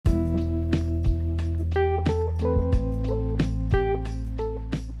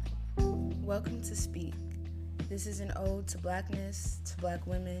This is an ode to blackness, to black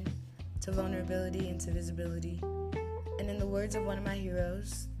women, to vulnerability, and to visibility. And in the words of one of my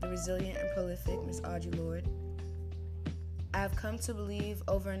heroes, the resilient and prolific Miss Audre Lorde, I have come to believe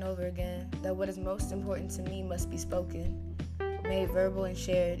over and over again that what is most important to me must be spoken, made verbal and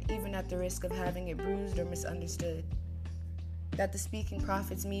shared, even at the risk of having it bruised or misunderstood. That the speaking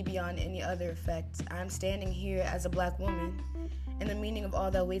profits me beyond any other effect. I am standing here as a black woman, and the meaning of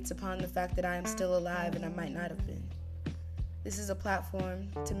all that waits upon the fact that I am still alive and I might not have been. This is a platform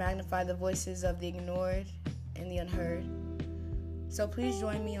to magnify the voices of the ignored and the unheard. So please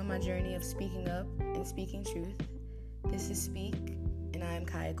join me on my journey of speaking up and speaking truth. This is Speak, and I am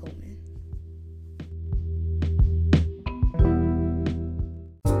Kaya Coleman.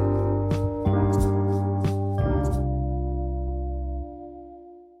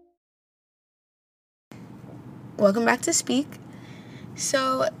 Welcome back to Speak.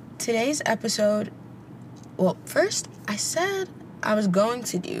 So today's episode, first I said I was going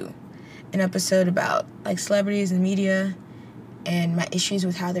to do an episode about celebrities and media and my issues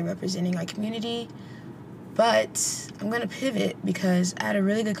with how they're representing our community, but I'm going to pivot because I had a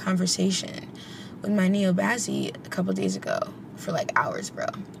really good conversation with my Neo Bazzy a couple days ago for hours, bro.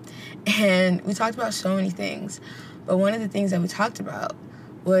 And we talked about so many things, but one of the things that we talked about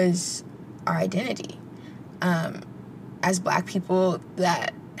was our identity. As black people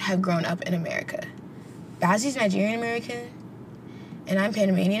that have grown up in America. Bazzy's Nigerian American, and I'm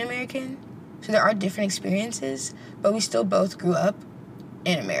Panamanian American, so there are different experiences, but we still both grew up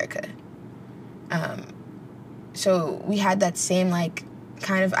in America. So we had that same,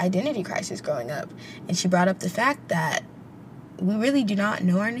 kind of identity crisis growing up, and she brought up the fact that we really do not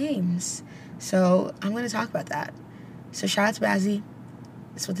know our names. So I'm going to talk about that. So shout out to Bazzy.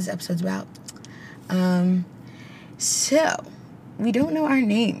 That's what this episode's about. So, we don't know our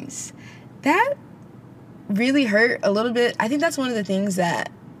names. That really hurt a little bit. I think that's one of the things that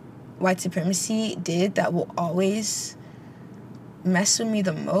white supremacy did that will always mess with me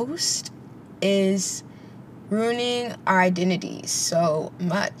the most is ruining our identities so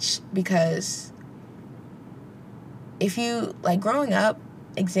much. Because if you, growing up,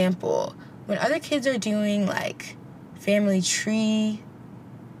 example, when other kids are doing, family tree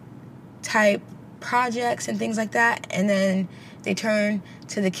type projects and things like that, and then they turn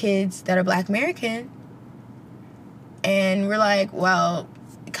to the kids that are Black American, and we're like, well,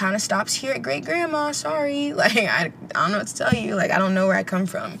 it kind of stops here at great grandma, sorry, I don't know what to tell you, I don't know where I come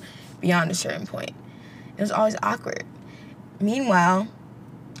from beyond a certain point. It was always awkward. Meanwhile,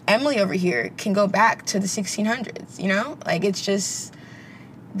 Emily over here can go back to the 1600s, it's just,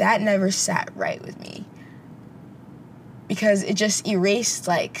 that never sat right with me, because it just erased,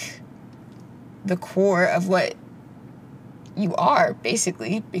 the core of what you are,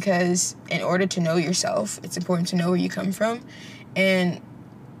 basically, because in order to know yourself, it's important to know where you come from, and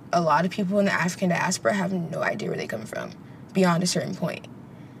a lot of people in the African diaspora have no idea where they come from beyond a certain point.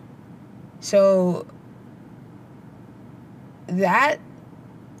 So that,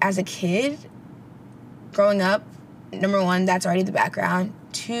 as a kid, growing up, number one, that's already the background.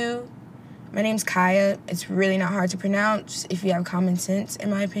 Two, my name's Kaya. It's really not hard to pronounce if you have common sense, in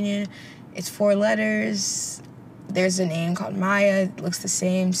my opinion. It's 4 letters. There's a name called Maya. It looks the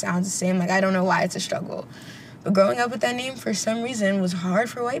same, sounds the same. I don't know why it's a struggle. But growing up with that name, for some reason, was hard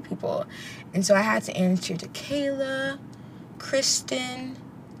for white people. And so I had to answer to Kayla, Kristen,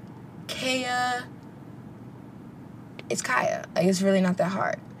 Kaya. It's Kaya. It's really not that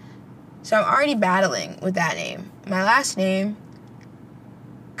hard. So I'm already battling with that name. My last name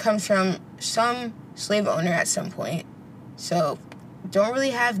comes from some slave owner at some point. So don't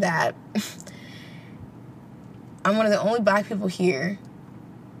really have that. I'm one of the only Black people here.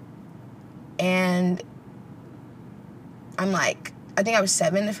 And I'm I think I was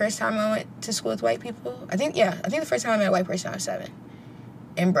 7 the first time I went to school with white people. I think the first time I met a white person I was 7.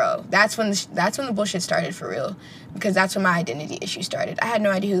 And bro, that's when the bullshit started for real. Because that's when my identity issue started. I had no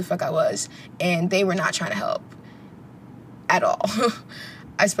idea who the fuck I was. And they were not trying to help. At all.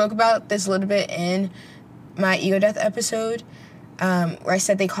 I spoke about this a little bit in my ego death episode. Where I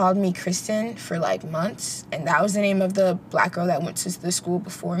said they called me Kristen for months, and that was the name of the Black girl that went to the school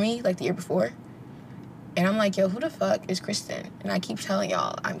before me, the year before. And I'm like, yo, who the fuck is Kristen? And I keep telling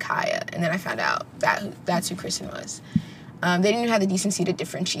y'all I'm Kaya, and then I found out that's who Kristen was. They didn't even have the decency to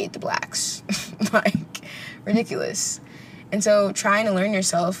differentiate the Blacks. Ridiculous. And so trying to learn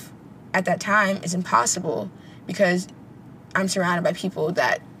yourself at that time is impossible because I'm surrounded by people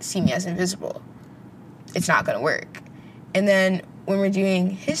that see me as invisible. It's not gonna work. And then when we're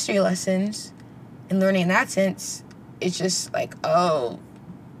doing history lessons and learning in that sense, it's just oh,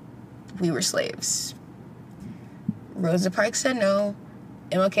 we were slaves. Rosa Parks said no.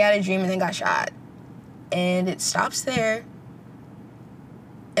 MLK had a dream and then got shot. And it stops there.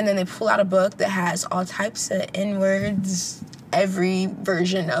 And then they pull out a book that has all types of N-words, every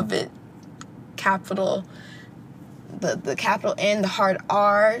version of it, capital, the capital N, the hard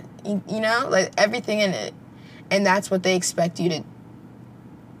R, you know, like everything in it. And that's what they expect you to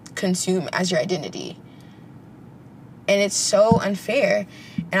consume as your identity. And it's so unfair.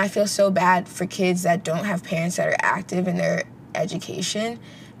 And I feel so bad for kids that don't have parents that are active in their education,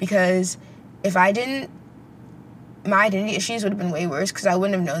 because if I didn't, my identity issues would have been way worse, because I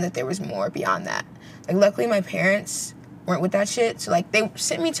wouldn't have known that there was more beyond that. Like, luckily my parents weren't with that shit, so like they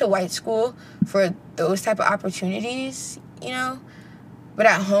sent me to white school for those type of opportunities, you know, but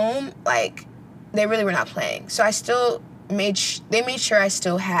at home, like, they really were not playing. So I still they made sure I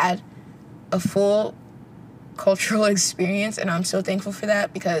still had a full cultural experience, and I'm so thankful for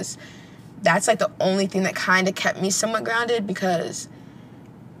that, because that's like the only thing that kind of kept me somewhat grounded, because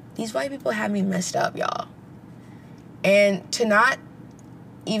these white people have me messed up, y'all. And to not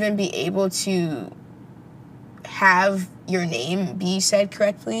even be able to have your name be said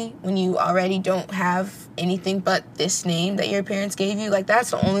correctly when you already don't have anything but this name that your parents gave you, like,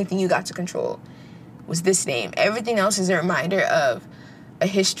 that's the only thing you got to control, was this name. Everything else is a reminder of a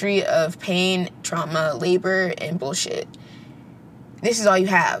history of pain, trauma, labor, and bullshit. This is all you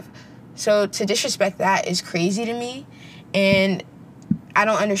have. So to disrespect that is crazy to me, and I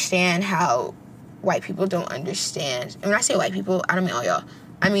don't understand how white people don't understand. And when I say white people, I don't mean all y'all.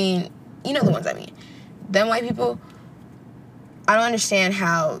 I mean, you know the ones I mean. Them white people, I don't understand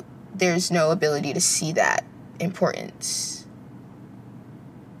how there's no ability to see that importance.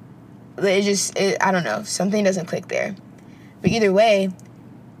 I don't know. Something doesn't click there. But either way,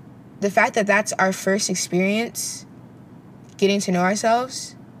 the fact that that's our first experience getting to know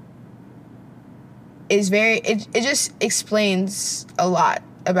ourselves is it just explains a lot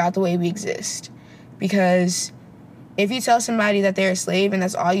about the way we exist. Because if you tell somebody that they're a slave and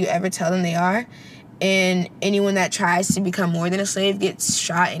that's all you ever tell them they are, and anyone that tries to become more than a slave gets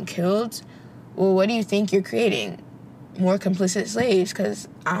shot and killed, well, what do you think you're creating? More complicit slaves? Because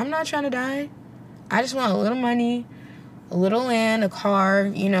I'm not trying to die. I just want a little money, a little land, a car,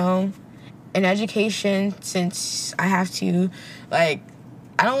 you know, an education, since I have to. Like,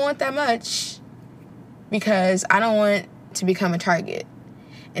 I don't want that much, because I don't want to become a target.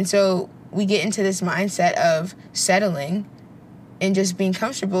 And so we get into this mindset of settling and just being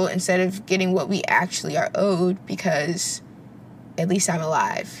comfortable instead of getting what we actually are owed, because at least I'm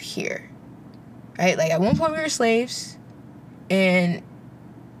alive here, right? Like, at one point we were slaves, and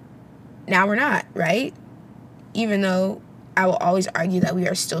now we're not, right? Even though I will always argue that we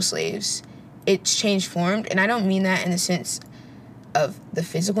are still slaves, it's changed formed, and I don't mean that in the sense of the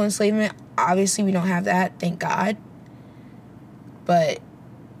physical enslavement. Obviously, we don't have that, thank God. But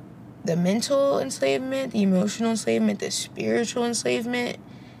the mental enslavement, the emotional enslavement, the spiritual enslavement,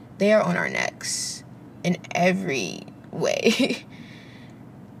 they are on our necks in every way.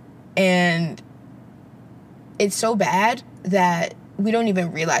 And it's so bad that we don't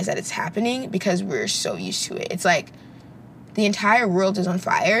even realize that it's happening, because we're so used to it. It's like the entire world is on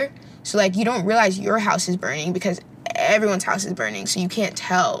fire. So, like, you don't realize your house is burning because everyone's house is burning. So you can't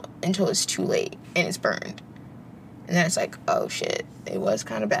tell until it's too late and it's burned. And then it's like, oh shit, it was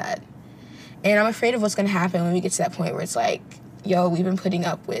kind of bad. And I'm afraid of what's going to happen when we get to that point where it's like, yo, we've been putting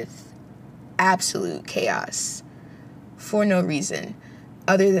up with absolute chaos for no reason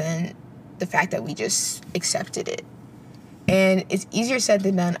other than the fact that we just accepted it. And it's easier said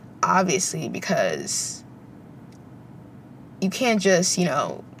than done, obviously, because you can't just, you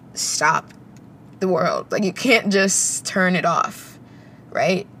know, stop the world. Like, you can't just turn it off,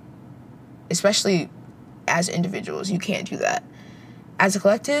 right? Especially as individuals, you can't do that. As a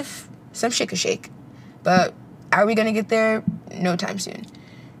collective, some shit could shake. But are we going to get there? No time soon.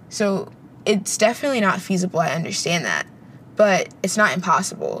 So it's definitely not feasible. I understand that. But it's not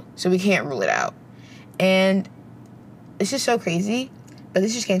impossible. So we can't rule it out. And it's just so crazy. But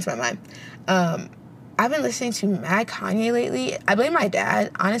this just came to my mind. I've been listening to mad Kanye lately. I blame my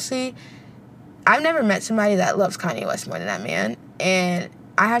dad, honestly. I've never met somebody that loves Kanye West more than that man. And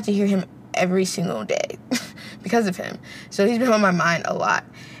I have to hear him every single day because of him. So he's been on my mind a lot.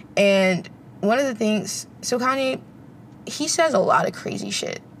 And one of the things, so Kanye, he says a lot of crazy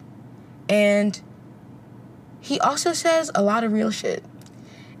shit. And he also says a lot of real shit.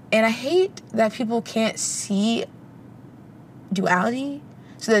 And I hate that people can't see duality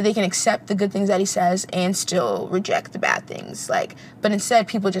so that they can accept the good things that he says and still reject the bad things. Like, but instead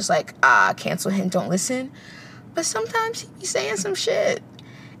people just like, cancel him, don't listen. But sometimes he be saying some shit.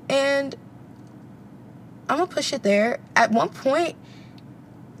 And I'm going to push it there. At one point,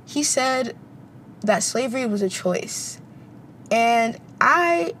 he said that slavery was a choice. And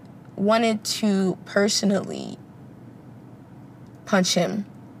I wanted to personally punch him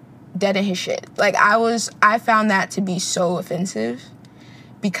dead in his shit. Like, I found that to be so offensive,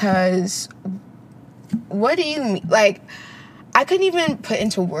 because what do you mean? Like, I couldn't even put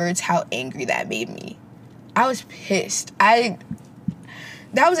into words how angry that made me. I was pissed.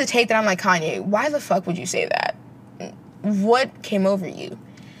 That was a take that I'm like, Kanye, why the fuck would you say that? What came over you?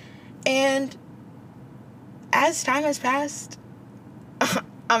 And as time has passed,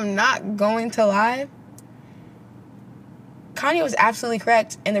 I'm not going to lie, Kanye was absolutely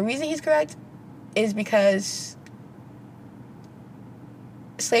correct. And the reason he's correct is because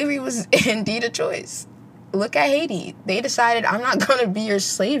slavery was indeed a choice. Look at Haiti. They decided, I'm not going to be your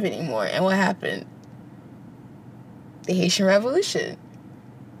slave anymore. And what happened? The Haitian Revolution.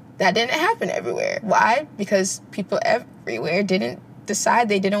 That didn't happen everywhere. Why? Because people everywhere didn't decide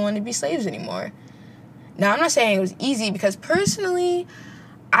they didn't want to be slaves anymore. Now, I'm not saying it was easy, because personally,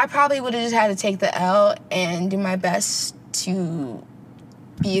 I probably would have just had to take the L and do my best to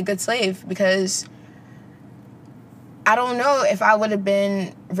be a good slave, because I don't know if I would have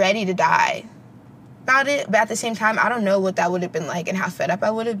been ready to die about it, but at the same time, I don't know what that would have been like and how fed up I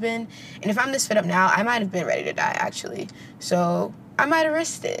would have been. And if I'm this fed up now, I might have been ready to die, actually. So I might have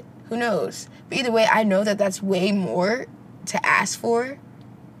risked it. Who knows? But either way, I know that that's way more to ask for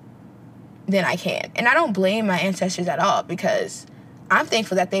than I can. And I don't blame my ancestors at all, because I'm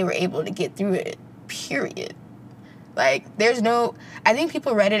thankful that they were able to get through it, period. Like, I think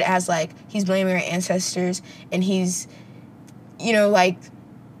people read it as, like, he's blaming our ancestors, and he's, like,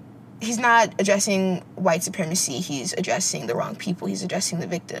 he's not addressing white supremacy. He's addressing the wrong people. He's addressing the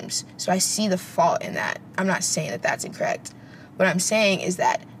victims. So I see the fault in that. I'm not saying that that's incorrect. What I'm saying is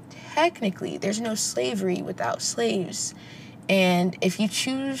that technically there's no slavery without slaves. And if you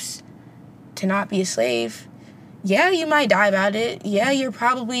choose to not be a slave, yeah, you might die about it. Yeah, you're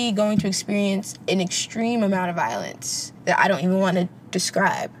probably going to experience an extreme amount of violence that I don't even want to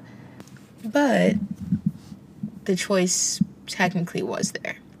describe. But the choice technically was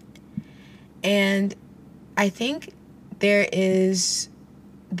there. And I think there is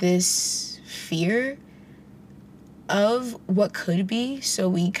this fear of what could be, so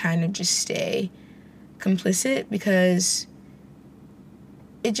we kind of just stay complicit, because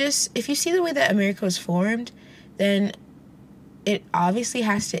if you see the way that America was formed, then it obviously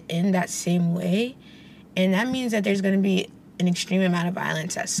has to end that same way. And that means that there's going to be an extreme amount of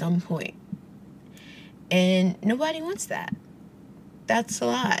violence at some point. And nobody wants that. That's a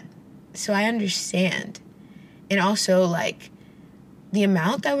lot. So I understand. And also, like, the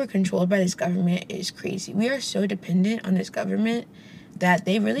amount that we're controlled by this government is crazy. We are so dependent on this government that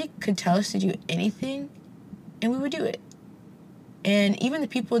they really could tell us to do anything, and we would do it. And even the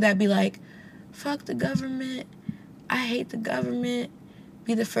people that be like, fuck the government, I hate the government,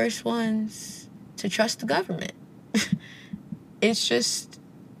 be the first ones to trust the government. It's just,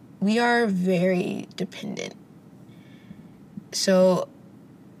 we are very dependent. So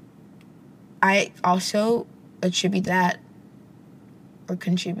I also attribute that, or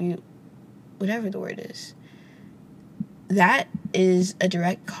contribute, whatever the word is, that is a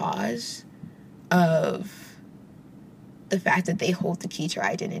direct cause of the fact that they hold the key to our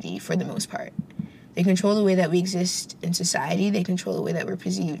identity for the most part. They control the way that we exist in society. They control the way that we're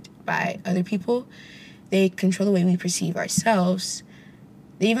perceived by other people. They control the way we perceive ourselves.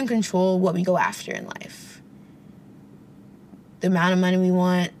 They even control what we go after in life. The amount of money we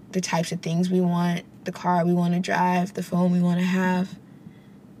want, the types of things we want, the car we want to drive, the phone we want to have,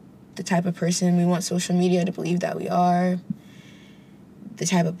 the type of person we want social media to believe that we are, the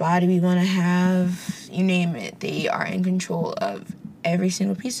type of body we want to have, you name it. They are in control of every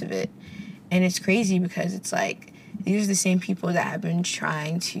single piece of it. And it's crazy, because it's like, these are the same people that have been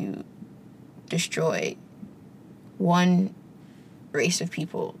trying to destroy one race of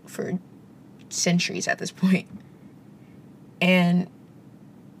people for centuries at this point. And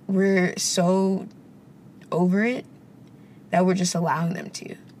we're so over it that we're just allowing them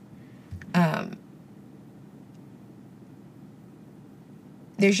to.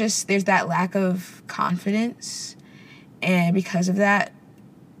 There's that lack of confidence, and because of that,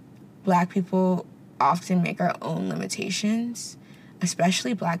 Black people often make our own limitations,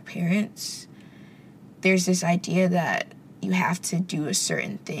 especially Black parents. There's this idea that you have to do a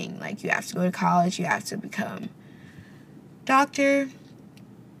certain thing, like you have to go to college, you have to become doctor,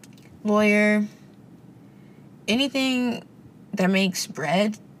 lawyer, anything that makes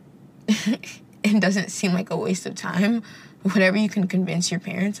bread and doesn't seem like a waste of time, whatever you can convince your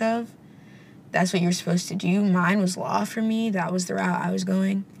parents of, That's what you're supposed to do. Mine was law for me. That was the route I was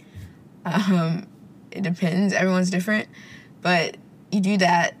going. It depends. Everyone's different. But you do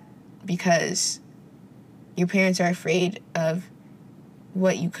that because your parents are afraid of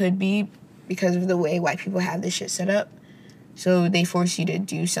what you could be because of the way white people have this shit set up. So they force you to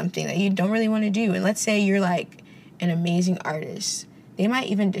do something that you don't really want to do. And let's say you're like an amazing artist. They might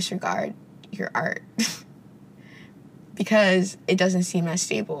even disregard your art because it doesn't seem as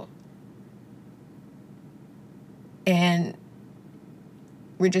stable. And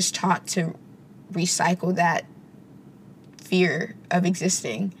we're just taught to recycle that fear of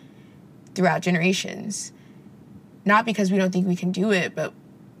existing throughout generations. Not because we don't think we can do it, but,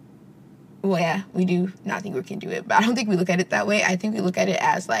 well, yeah, we do not think we can do it. But I don't think we look at it that way. I think we look at it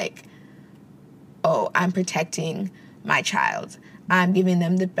as like, oh, I'm protecting my child. I'm giving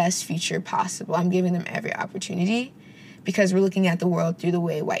them the best future possible. I'm giving them every opportunity because we're looking at the world through the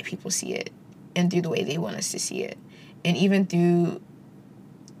way white people see it and through the way they want us to see it. And even through,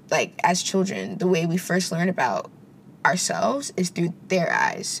 like, as children, the way we first learn about ourselves is through their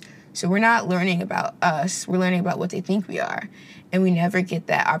eyes. So we're not learning about us. We're learning about what they think we are. And we never get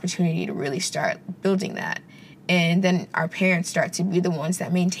that opportunity to really start building that. And then our parents start to be the ones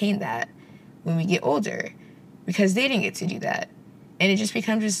that maintain that when we get older because they didn't get to do that. And it just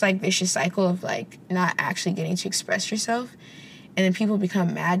becomes this, like, vicious cycle of, like, not actually getting to express yourself. And then people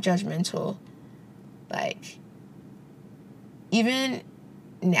become mad judgmental. Like, even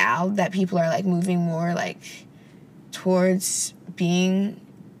now that people are, like, moving more, like, towards being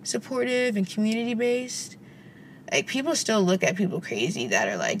supportive and community-based, like, people still look at people crazy that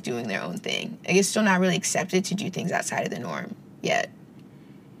are, like, doing their own thing. Like, it's still not really accepted to do things outside of the norm yet.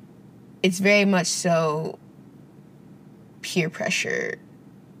 It's very much so peer pressure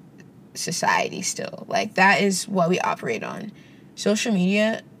society still. Like, that is what we operate on. Social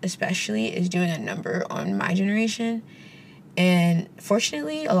media, especially, is doing a number on my generation. And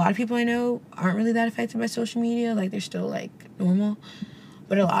fortunately, a lot of people I know aren't really that affected by social media. Like, they're still, like, normal.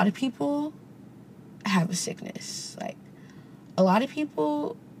 But a lot of people have a sickness. Like, a lot of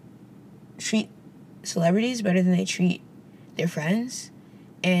people treat celebrities better than they treat their friends.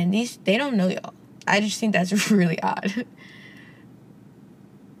 And they don't know y'all. I just think that's really odd.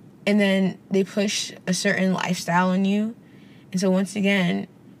 And then they push a certain lifestyle on you. And so once again,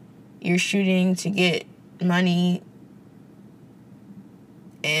 you're shooting to get money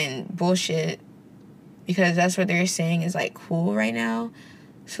and bullshit because that's what they're saying is, like, cool right now.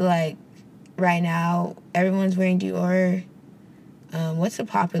 So, like, right now, everyone's wearing Dior. What's a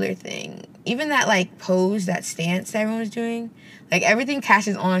popular thing? Even that, like, pose, that stance that everyone's doing. Like, everything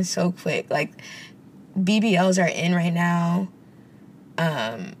catches on so quick. Like, BBLs are in right now.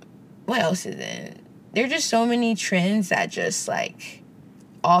 What else is in? There are just so many trends that just, like,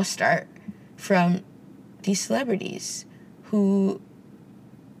 all start from these celebrities who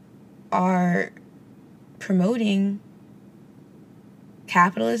are promoting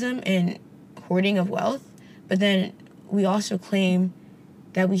capitalism and hoarding of wealth, but then we also claim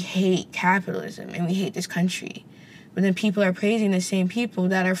that we hate capitalism and we hate this country. But then people are praising the same people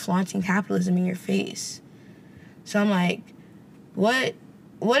that are flaunting capitalism in your face. So I'm like, what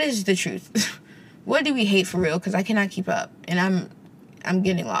is the truth? What do we hate for real? Because I cannot keep up, and I'm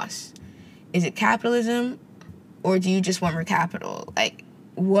getting lost. Is it capitalism, or do you just want more capital? Like,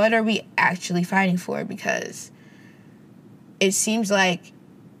 what are we actually fighting for? Because it seems like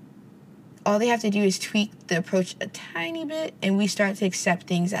all they have to do is tweak the approach a tiny bit, and we start to accept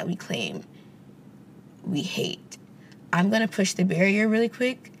things that we claim we hate. I'm going to push the barrier really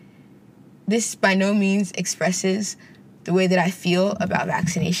quick. This by no means expresses the way that I feel about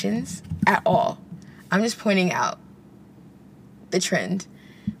vaccinations at all. I'm just pointing out the trend.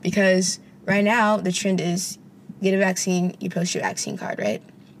 Because right now, the trend is get a vaccine, you post your vaccine card, right?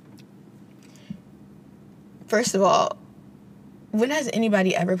 First of all, when has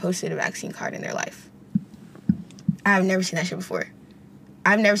anybody ever posted a vaccine card in their life? I've never seen that shit before.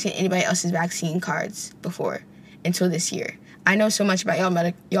 I've never seen anybody else's vaccine cards before until this year. I know so much about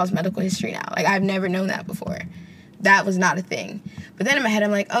y'all's medical history now. Like, I've never known that before. That was not a thing. But then in my head,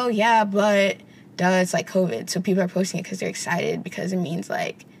 I'm like, oh, yeah, but duh, it's like COVID. So people are posting it because they're excited because it means,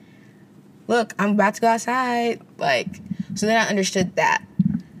 like, look, I'm about to go outside. Like, so then I understood that.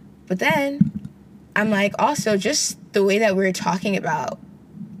 But then I'm like, also, just the way that we're talking about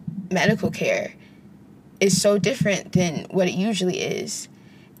medical care is so different than what it usually is.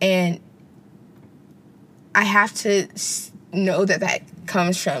 And I have to know that that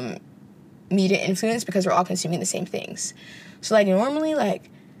comes from media influence because we're all consuming the same things. So, like, normally, like,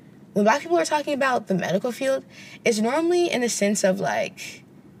 when Black people are talking about the medical field, it's normally in the sense of, like,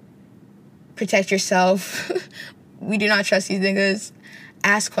 protect yourself. We do not trust these niggas.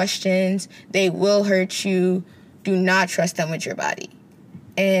 Ask questions. They will hurt you. Do not trust them with your body.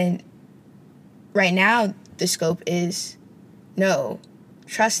 And right now, the scope is, no,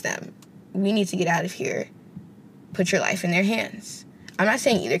 trust them. We need to get out of here. Put your life in their hands. I'm not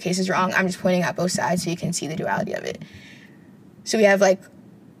saying either case is wrong. I'm just pointing out both sides so you can see the duality of it. So we have, like,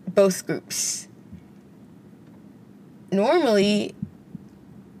 both groups. Normally,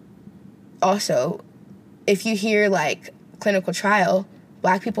 also, if you hear, like, clinical trial,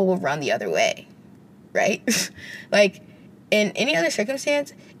 Black people will run the other way, right? Like, in any other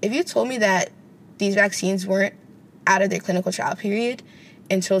circumstance, if you told me that these vaccines weren't out of their clinical trial period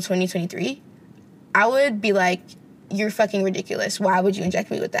until 2023, I would be like, you're fucking ridiculous. Why would you inject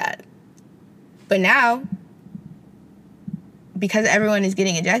me with that? But now, because everyone is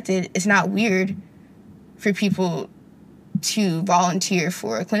getting injected, it's not weird for people to volunteer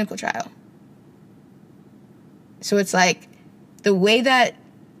for a clinical trial. So it's like the way that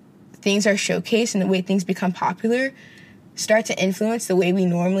things are showcased and the way things become popular start to influence the way we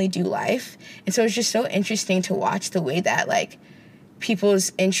normally do life. And so it's just so interesting to watch the way that, like,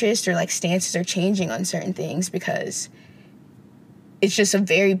 people's interests or, like, stances are changing on certain things, because it's just a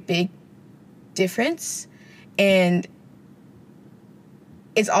very big difference. And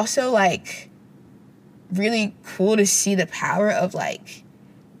it's also, like, really cool to see the power of, like,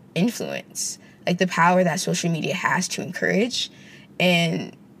 influence, like the power that social media has to encourage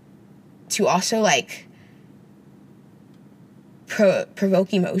and to also, like,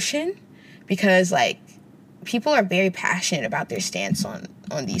 provoke emotion, because, like, people are very passionate about their stance on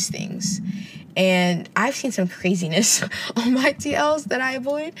these things. And I've seen some craziness on my TLs that I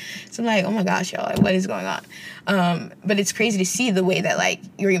avoid. So I'm like, oh my gosh, y'all, like, what is going on? But it's crazy to see the way that, like,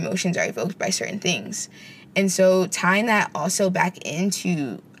 your emotions are evoked by certain things. And so tying that also back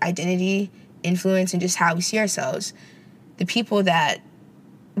into identity, influence, and just how we see ourselves, the people that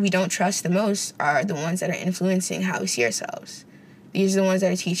we don't trust the most are the ones that are influencing how we see ourselves. These are the ones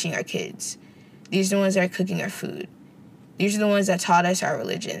that are teaching our kids. These are the ones that are cooking our food. These are the ones that taught us our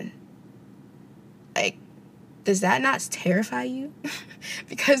religion. Like, does that not terrify you?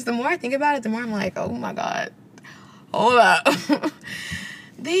 Because the more I think about it, the more I'm like, oh my God, hold up.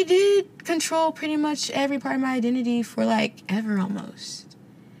 They did control pretty much every part of my identity for, like, ever almost.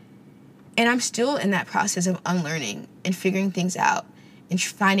 And I'm still in that process of unlearning and figuring things out and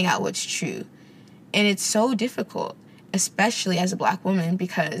finding out what's true. And it's so difficult, especially as a Black woman,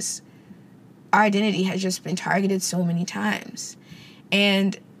 because our identity has just been targeted so many times.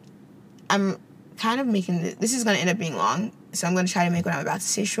 And I'm kind of making this is going to end up being long, so I'm going to try to make what I'm about to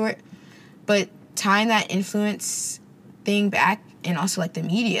say short. But tying that influence thing back, and also, like, the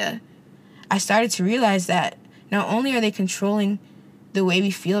media, I started to realize that not only are they controlling the way we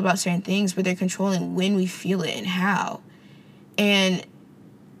feel about certain things, but they're controlling when we feel it and how. And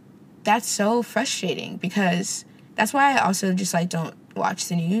that's so frustrating, because that's why I also just, like, don't watch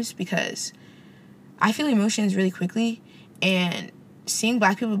the news, because I feel emotions really quickly, and seeing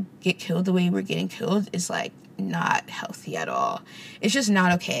Black people get killed the way we're getting killed is, like, not healthy at all. It's just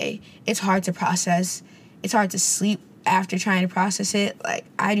not okay. It's hard to process. It's hard to sleep after trying to process it. Like,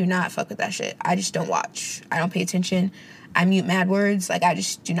 I do not fuck with that shit. I just don't watch. I don't pay attention. I mute mad words. Like, I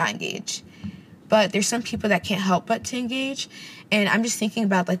just do not engage. But there's some people that can't help but to engage, and I'm just thinking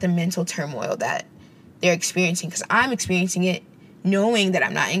about, like, the mental turmoil that they're experiencing, because I'm experiencing it knowing that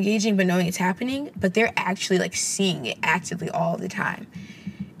I'm not engaging, but knowing it's happening, but they're actually, like, seeing it actively all the time.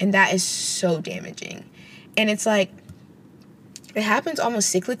 And that is so damaging. And it's like, it happens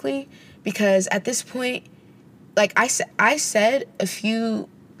almost cyclically, because at this point, like, I said a few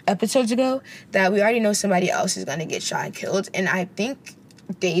episodes ago that we already know somebody else is going to get shot and killed, and I think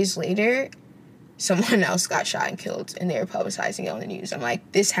days later, someone else got shot and killed, and they were publicizing it on the news. I'm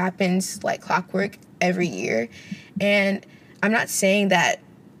like, this happens like clockwork every year, and I'm not saying that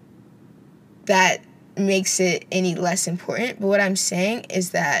makes it any less important, but what I'm saying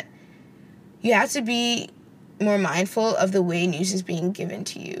is that you have to be more mindful of the way news is being given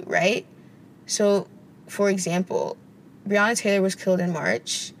to you, right? So, for example, Breonna Taylor was killed in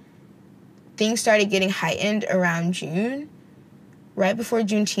March. Things started getting heightened around June, right before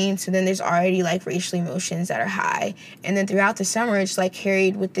Juneteenth, so then there's already, like, racial emotions that are high. And then throughout the summer, it's, like,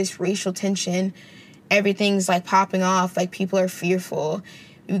 carried with this racial tension. Everything's, like, popping off, like, people are fearful.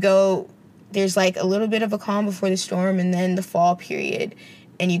 There's, like, a little bit of a calm before the storm, and then the fall period,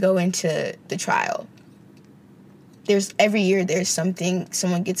 and you go into the trial. Every year there's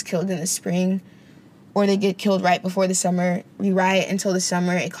someone gets killed in the spring, or they get killed right before the summer. We riot until the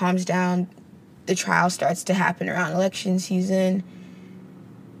summer, it calms down, the trial starts to happen around election season.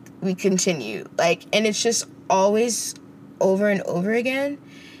 we continue. Like, and it's just always over and over again.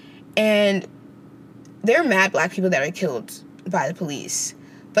 And there are mad Black people that are killed by the police.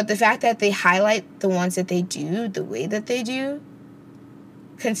 But the fact that they highlight the ones that they do the way that they do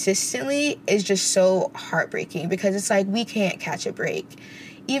consistently is just so heartbreaking, because it's like, we can't catch a break.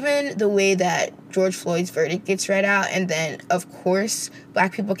 Even the way that George Floyd's verdict gets read out, and then, of course,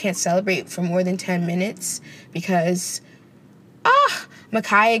 Black people can't celebrate for more than 10 minutes because,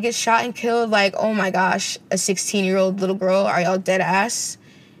 Ma'Khia gets shot and killed. Like, oh my gosh, a 16-year-old little girl, are y'all dead ass?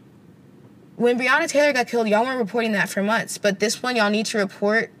 When Breonna Taylor got killed, y'all weren't reporting that for months, but this one, y'all need to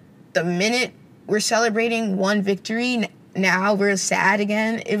report the minute we're celebrating one victory. Now we're sad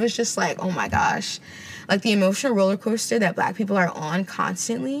again. It was just like, oh my gosh. Like, the emotional roller coaster that Black people are on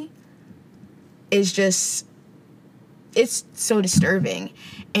constantly is just, it's so disturbing.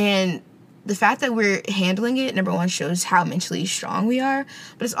 And the fact that we're handling it, number one, shows how mentally strong we are.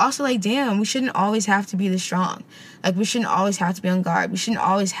 But it's also like, damn, we shouldn't always have to be this strong. Like, we shouldn't always have to be on guard. We shouldn't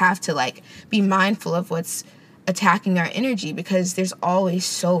always have to, like, be mindful of what's attacking our energy, because there's always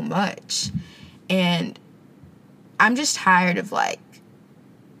so much. And I'm just tired of, like,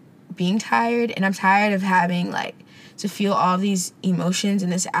 being tired, and I'm tired of having, like, to feel all these emotions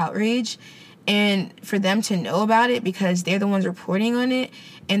and this outrage, and for them to know about it because they're the ones reporting on it,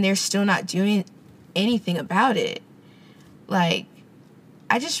 and they're still not doing anything about it. Like,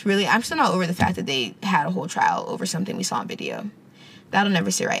 I'm still not over the fact that they had a whole trial over something we saw on video. That'll never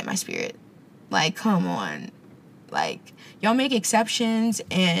sit right in my spirit. Like, come on. Like, y'all make exceptions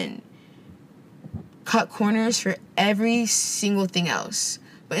and cut corners for every single thing else.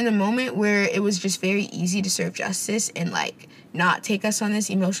 But in the moment where it was just very easy to serve justice and, like, not take us on this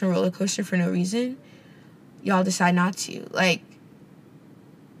emotional roller coaster for no reason, y'all decide not to. Like,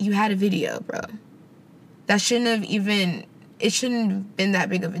 you had a video, bro. That shouldn't have been that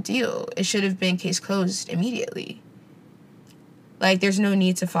big of a deal. It should have been case closed immediately. Like, there's no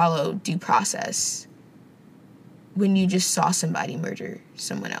need to follow due process when you just saw somebody murder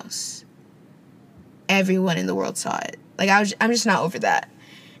someone else. Everyone in the world saw it. Like, I'm just not over that.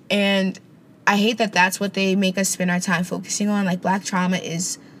 And I hate that that's what they make us spend our time focusing on. Like, Black trauma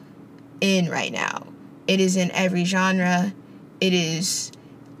is in right now. It is in every genre. It is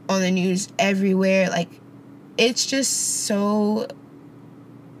on the news everywhere. Like, it's just so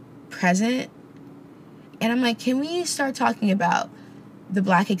present. And I'm like, can we start talking about the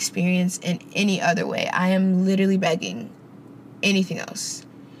Black experience in any other way? I am literally begging anything else.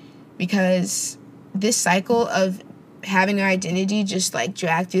 Because this cycle of having our identity just, like,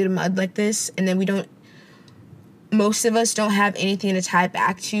 dragged through the mud like this, and then most of us don't have anything to tie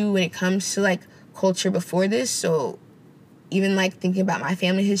back to when it comes to, like, culture before this. So even, like, thinking about my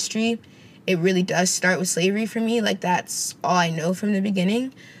family history, it really does start with slavery for me. Like, that's all I know from the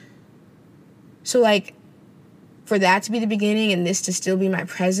beginning. So, like, for that to be the beginning and this to still be my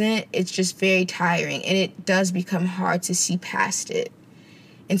present, it's just very tiring, and it does become hard to see past it.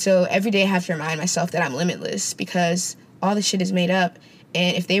 And so every day I have to remind myself that I'm limitless, because all this shit is made up.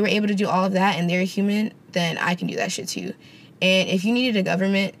 And if they were able to do all of that and they're human, then I can do that shit too. And if you needed a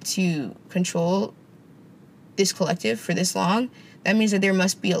government to control this collective for this long, that means that there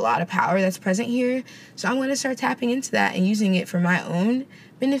must be a lot of power that's present here. So I'm going to start tapping into that and using it for my own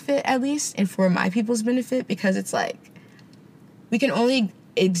benefit, at least, and for my people's benefit, because it's like, we can only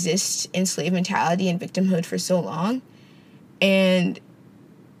exist in slave mentality and victimhood for so long. And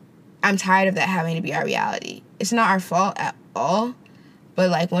I'm tired of that having to be our reality. It's not our fault at all,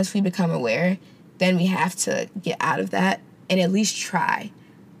 but, like, once we become aware, then we have to get out of that and at least try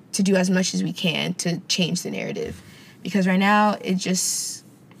to do as much as we can to change the narrative. Because right now, it's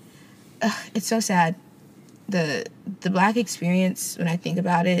so sad. The Black experience, when I think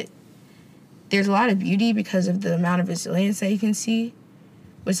about it, there's a lot of beauty because of the amount of resilience that you can see,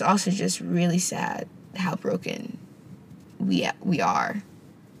 but it's also just really sad how broken we are.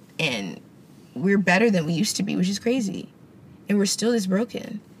 And we're better than we used to be, which is crazy. And we're still this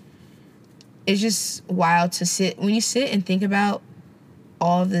broken. It's just wild to when you sit and think about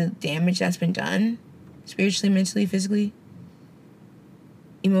all the damage that's been done, spiritually, mentally, physically,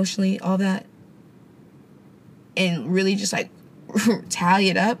 emotionally, all that, and really just, like, tally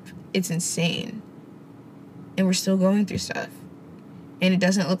it up, it's insane. And we're still going through stuff. And it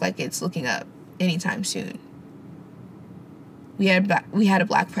doesn't look like it's looking up anytime soon. We had a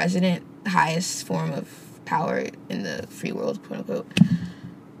Black president, the highest form of power in the free world, quote unquote.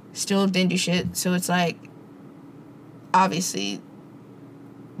 Still didn't do shit. So it's like, obviously,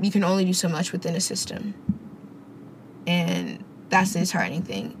 you can only do so much within a system. And that's the disheartening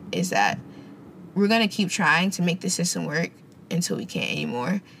thing, is that we're going to keep trying to make the system work until we can't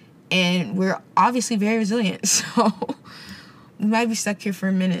anymore. And we're obviously very resilient, so we might be stuck here for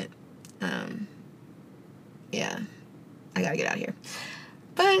a minute. Yeah, I gotta get out of here.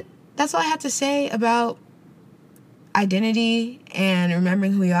 But that's all I have to say about identity and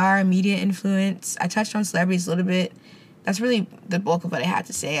remembering who we are, media influence. I touched on celebrities a little bit. That's really the bulk of what I had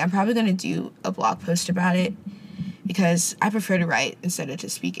to say. I'm probably going to do a blog post about it because I prefer to write instead of to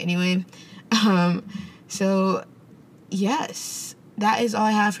speak anyway. So, yes, that is all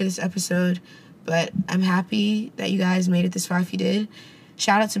I have for this episode. But I'm happy that you guys made it this far if you did.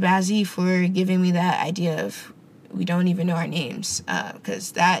 Shout out to Bazzy for giving me that idea of we don't even know our names,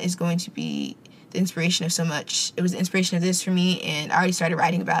 because that is going to be the inspiration of so much. It was the inspiration of this for me, and I already started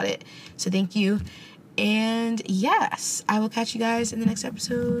writing about it. So thank you. And yes, I will catch you guys in the next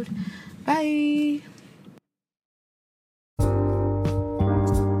episode. Bye.